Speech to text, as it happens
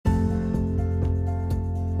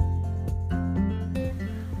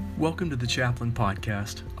Welcome to the Chaplain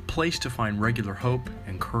Podcast, a place to find regular hope,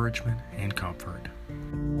 encouragement, and comfort.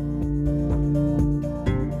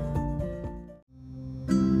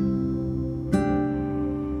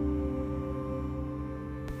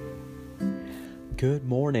 Good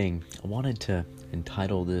morning. I wanted to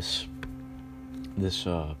entitle this just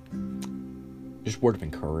word of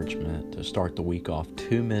encouragement to start the week off,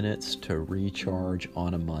 2 minutes to recharge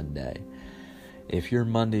on a Monday. If your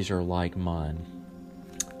Mondays are like mine,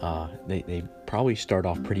 they probably start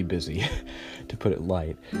off pretty busy, to put it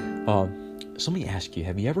light. So let me ask you,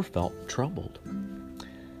 have you ever felt troubled?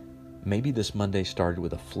 Maybe this Monday started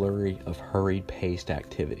with a flurry of hurried-paced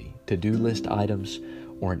activity, to-do list items,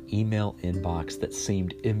 or an email inbox that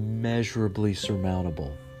seemed immeasurably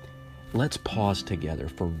surmountable. Let's pause together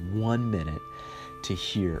for 1 minute to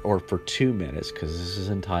hear, or for 2 minutes, because this is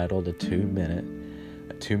entitled a 2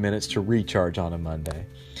 minutes to recharge on a Monday.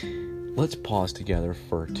 Let's pause together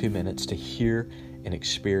for 2 minutes to hear and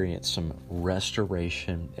experience some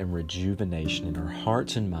restoration and rejuvenation in our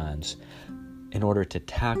hearts and minds in order to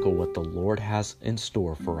tackle what the Lord has in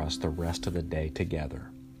store for us the rest of the day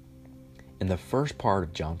together. In the first part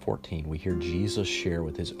of John 14, we hear Jesus share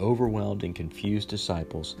with his overwhelmed and confused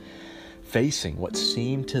disciples, facing what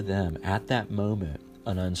seemed to them at that moment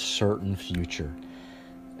an uncertain future.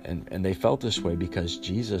 And they felt this way because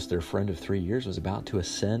Jesus, their friend of 3 years, was about to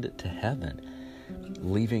ascend to heaven,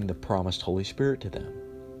 leaving the promised Holy Spirit to them.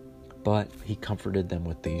 But he comforted them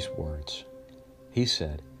with these words. He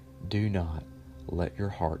said, "Do not let your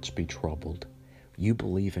hearts be troubled. You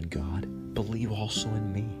believe in God, believe also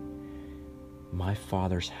in me. My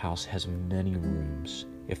Father's house has many rooms.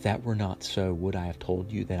 If that were not so, would I have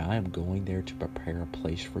told you that I am going there to prepare a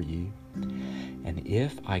place for you? And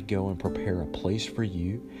if I go and prepare a place for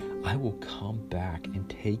you, I will come back and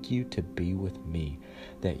take you to be with me,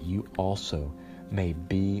 that you also may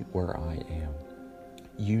be where I am.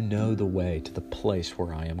 You know the way to the place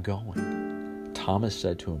where I am going." Thomas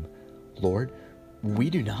said to him, "Lord, we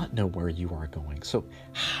do not know where you are going, so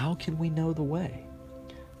how can we know the way?"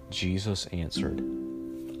 Jesus answered,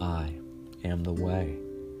 "I am the way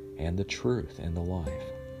and the truth and the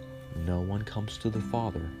life. No one comes to the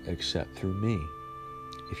Father except through me.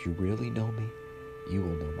 If you really know me, you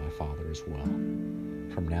will know my Father as well.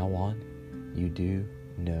 From now on, you do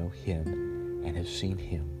know him and have seen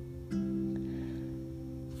him."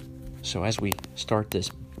 So as we start this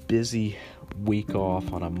busy week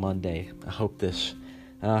off on a Monday, I hope this,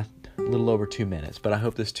 a little over 2 minutes, but I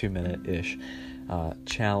hope this 2 minute-ish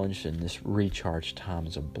challenge and this recharge time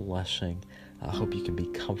is a blessing. I hope you can be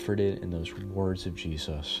comforted in those words of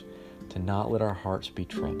Jesus, to not let our hearts be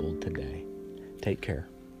troubled today. Take care.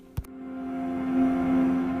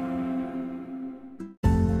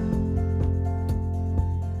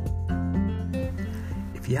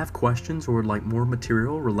 If you have questions or would like more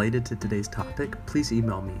material related to today's topic, please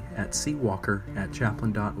email me at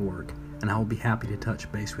cwalker@chaplain.org, and I will be happy to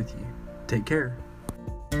touch base with you. Take care.